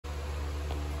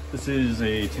This is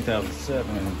a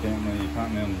 2007 Bentley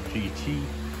Continental GT.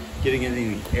 Getting it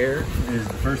in the air is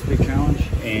the first big challenge,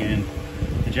 and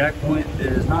the jack point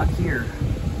is not here.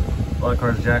 A lot of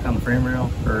cars jack on the frame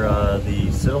rail or the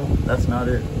sill. That's not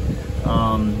it.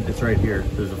 It's right here.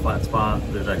 There's a flat spot.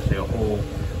 There's actually a hole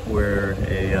where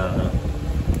a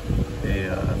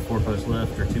 4-post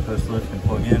lift or 2-post lift can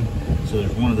plug in. So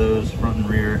there's one of those front and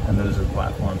rear, and those are the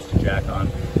platforms to jack on.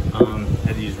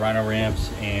 Had to use rhino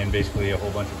ramps and basically a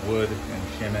whole bunch of wood and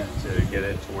shim it to get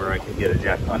it to where I could get a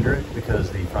jack under it because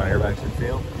the front airbags had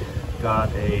failed.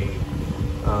 Got a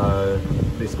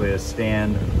basically a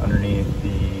stand underneath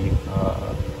the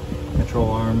control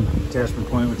arm attachment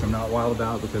point, which I'm not wild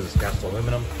about because it's cast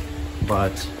aluminum,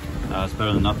 but it's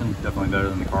better than nothing. Definitely better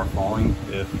than the car falling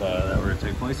if that were to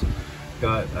take place.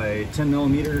 Got a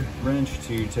 10mm wrench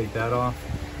to take that off,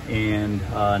 and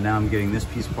now I'm getting this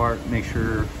piece apart. Make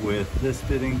sure with this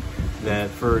fitting that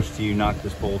first you knock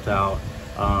this bolt out.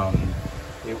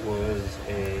 It was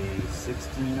a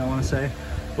 16, I want to say,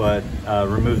 but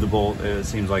remove the bolt. It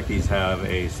seems like these have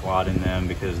a slot in them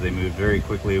because they moved very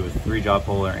quickly with the 3-job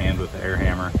puller and with the air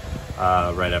hammer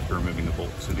right after removing the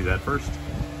bolt. So do that first,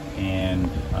 and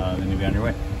then you'll be on your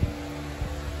way.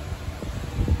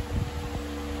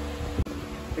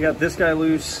 I got this guy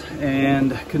loose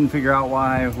and couldn't figure out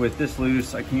why with this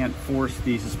loose I can't force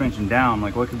the suspension down.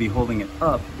 Like, what could be holding it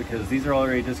up? Because these are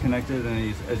already disconnected,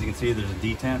 and as you can see, there's a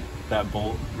detent that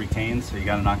bolt retains, so you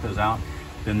got to knock those out.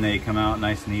 Then they come out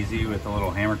nice and easy with a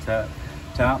little hammer tap.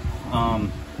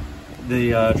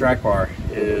 The track bar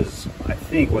is, I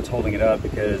think, what's holding it up,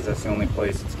 because that's the only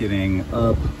place it's getting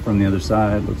up from the other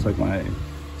side. Looks like my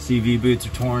CV boots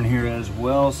are torn here as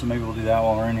well, so maybe we'll do that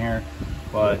while we're in here.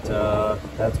 But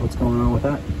that's what's going on with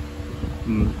that.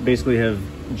 Basically have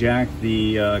jacked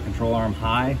the control arm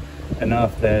high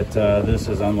enough that this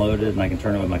is unloaded and I can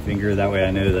turn it with my finger. That way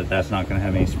I know that that's not going to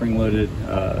have any spring-loaded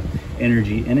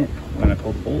energy in it when I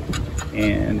pull the bolt.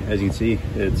 And as you can see,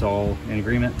 it's all in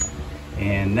agreement.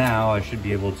 And now I should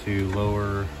be able to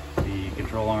lower the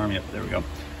control arm. Yep, there we go.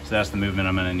 So that's the movement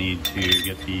I'm going to need to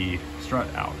get the strut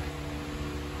out.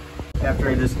 After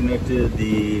I disconnected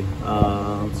the,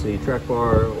 let's see, track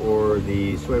bar or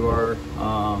the sway bar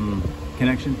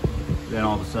connection, then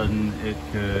all of a sudden it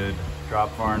could drop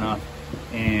far enough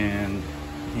and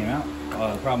came out.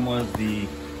 The problem was the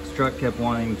strut kept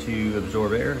wanting to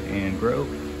absorb air and grow,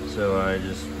 so I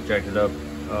just jacked it up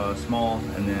small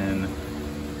and then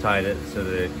tied it so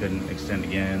that it couldn't extend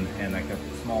again, and I kept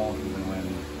it small even when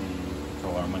the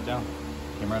control arm went down.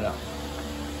 Came right out.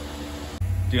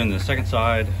 Doing the second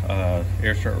side,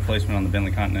 air strut replacement on the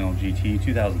Bentley Continental GT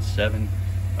 2007.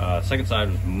 Second side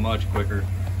was much quicker.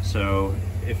 So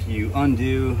if you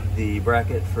undo the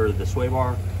bracket for the sway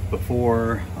bar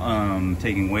before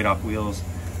taking weight off wheels,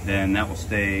 then that will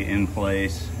stay in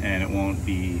place and it won't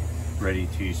be ready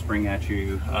to spring at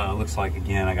you. Looks like,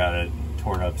 again, I got a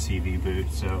torn up CV boot.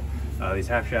 So these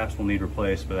half shafts will need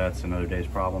replaced, but that's another day's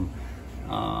problem.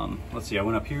 Let's see, I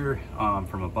went up here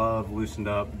from above, loosened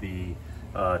up the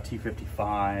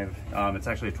T55. It's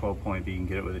actually a 12-point, but you can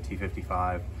get it with a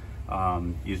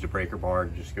T55. Used a breaker bar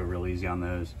to just go real easy on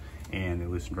those, and they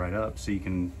loosened right up. So you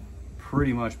can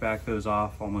pretty much back those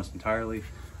off almost entirely.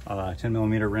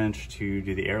 10mm wrench to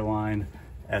do the airline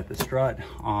at the strut.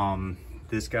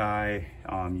 This guy,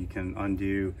 you can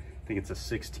undo, I think it's a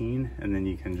 16, and then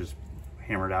you can just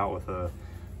hammer it out with a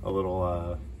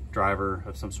little driver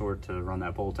of some sort to run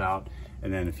that bolt out,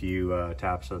 and then a few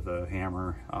taps of the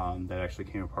hammer. That actually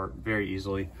came apart very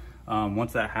easily.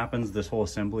 Once that happens, this whole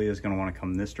assembly is going to want to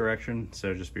come this direction,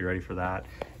 so just be ready for that.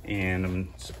 And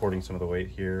I'm supporting some of the weight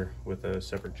here with a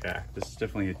separate jack. This is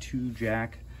definitely a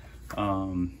 2-jack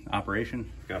operation.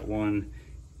 I've got one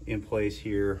in place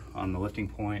here on the lifting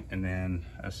point, and then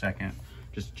a second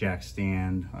just jack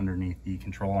stand underneath the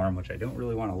control arm, which I don't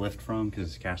really want to lift from because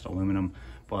it's cast aluminum,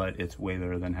 but it's way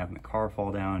better than having the car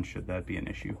fall down should that be an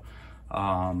issue.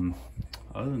 Other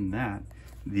than that,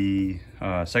 the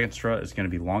second strut is going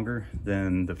to be longer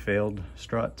than the failed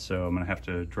strut, so I'm going to have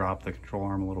to drop the control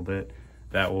arm a little bit.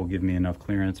 That will give me enough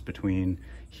clearance between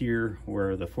here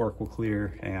where the fork will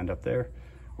clear and up there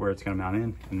where it's going to mount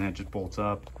in, and that just bolts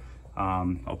up.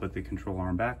 I'll put the control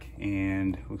arm back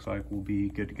and looks like we'll be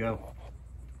good to go.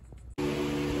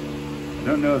 I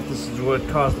don't know if this is what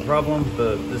caused the problem,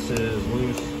 but this is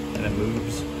loose and it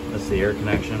moves. That's the air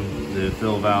connection, the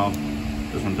fill valve.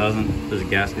 This one doesn't. There's a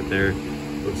gasket there.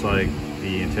 Looks like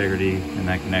the integrity in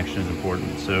that connection is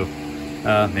important. So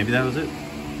maybe that was it.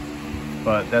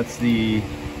 But that's the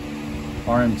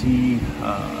RMT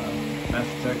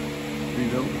MasterTech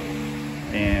rebuild,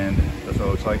 and that's what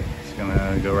it looks like. It's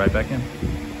gonna go right back in.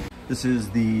 This is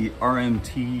the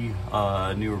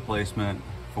RMT new replacement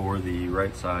for the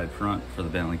right side front for the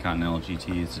Bentley Continental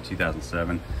GT. It's a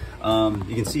 2007.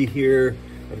 You can see here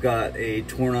I've got a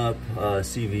torn up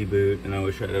CV boot, and I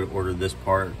wish I had ordered this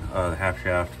part, the half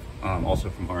shaft, also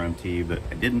from RMT, but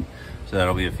I didn't, so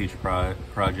that'll be a future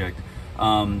project.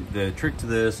 The trick to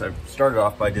this, I've started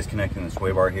off by disconnecting the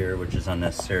sway bar here, which is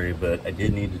unnecessary, but I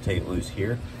did need to take it loose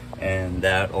here, and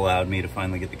that allowed me to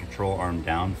finally get the control arm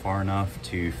down far enough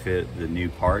to fit the new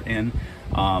part in.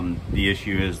 The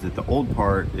issue is that the old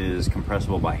part is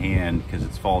compressible by hand because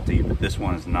it's faulty, but this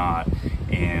one is not,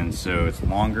 and so it's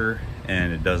longer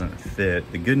and it doesn't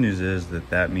fit. The good news is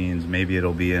that that means maybe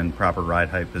it'll be in proper ride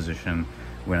height position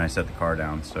when I set the car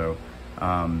down, so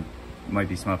might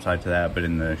be some upside to that. But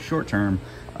in the short term,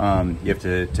 you have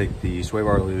to take the sway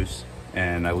bar loose,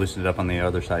 and I loosened it up on the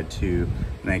other side too,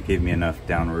 and that gave me enough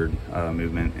downward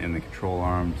movement in the control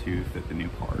arm to fit the new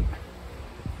part.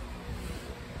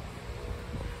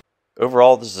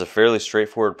 Overall, this is a fairly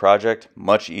straightforward project,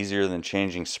 much easier than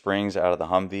changing springs out of the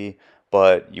Humvee,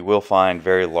 but you will find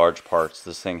very large parts.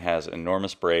 This thing has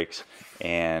enormous brakes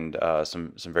and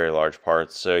some very large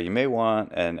parts, so you may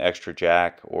want an extra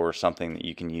jack or something that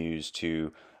you can use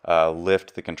to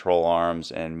lift the control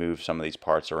arms and move some of these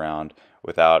parts around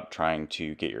without trying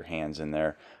to get your hands in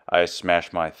there. I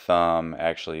smashed my thumb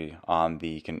actually on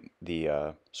the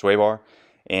sway bar,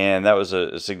 and that was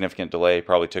a significant delay.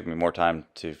 Probably took me more time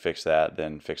to fix that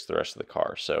than fix the rest of the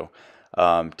car. So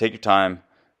take your time,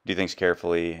 do things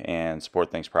carefully, and support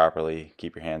things properly.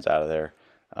 Keep your hands out of there,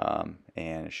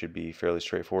 and it should be fairly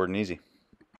straightforward and easy.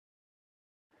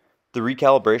 The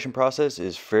recalibration process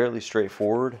is fairly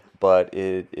straightforward, but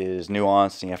it is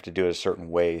nuanced and you have to do it a certain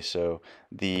way. So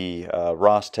the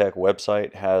Rostec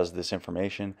website has this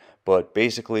information, but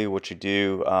basically what you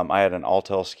do, I had an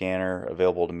Altel scanner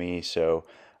available to me, so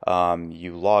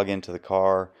you log into the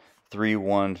car.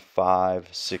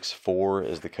 31564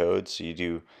 is the code, so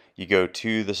you go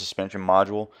to the suspension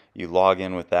module, you log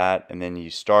in with that, and then you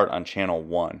start on channel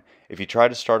 1. If you try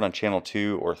to start on channel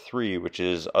 2 or 3, which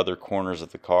is other corners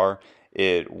of the car,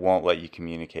 it won't let you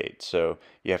communicate. So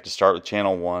you have to start with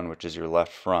channel 1, which is your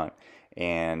left front,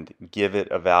 and give it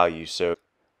a value. So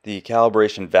the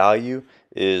calibration value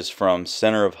is from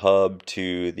center of hub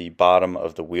to the bottom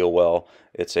of the wheel well.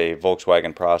 It's a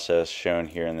Volkswagen process shown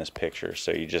here in this picture.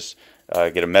 So you just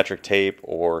get a metric tape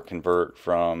or convert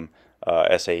from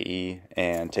SAE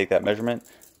and take that measurement,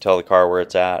 tell the car where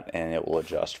it's at, and it will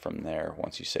adjust from there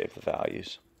once you save the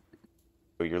values.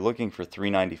 So you're looking for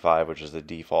 395, which is the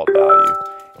default value,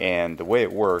 and the way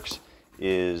it works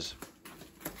is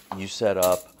you set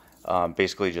up,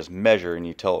 basically just measure and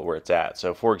you tell it where it's at.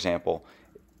 So for example,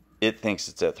 it thinks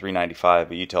it's at 395,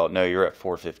 but you tell it, no, you're at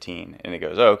 415, and it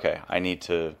goes, oh, okay, I need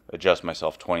to adjust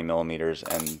myself 20 millimeters,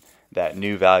 and that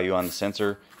new value on the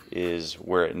sensor is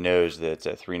where it knows that it's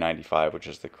at 395, which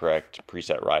is the correct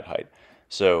preset ride height.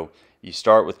 So you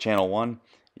start with channel 1,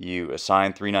 you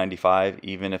assign 395,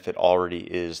 even if it already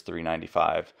is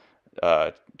 395.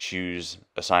 Choose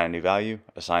assign a new value,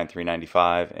 assign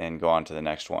 395, and go on to the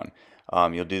next one.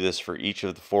 You'll do this for each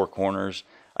of the 4 corners.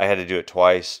 I had to do it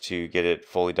twice to get it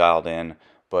fully dialed in,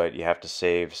 but you have to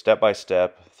save step by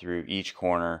step through each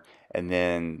corner, and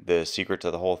then the secret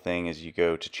to the whole thing is you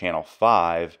go to channel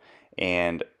 5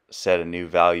 and set a new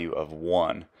value of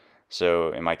 1.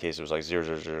 So in my case it was like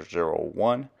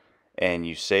 00001, and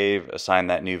you save, assign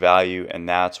that new value, and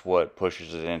that's what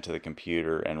pushes it into the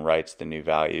computer and writes the new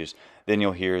values. Then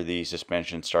you'll hear the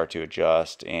suspension start to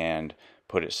adjust and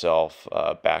put itself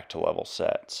back to level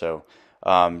set. So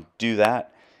do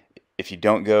that. If you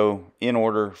don't go in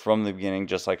order from the beginning,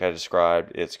 just like I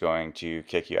described, it's going to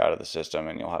kick you out of the system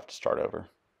and you'll have to start over.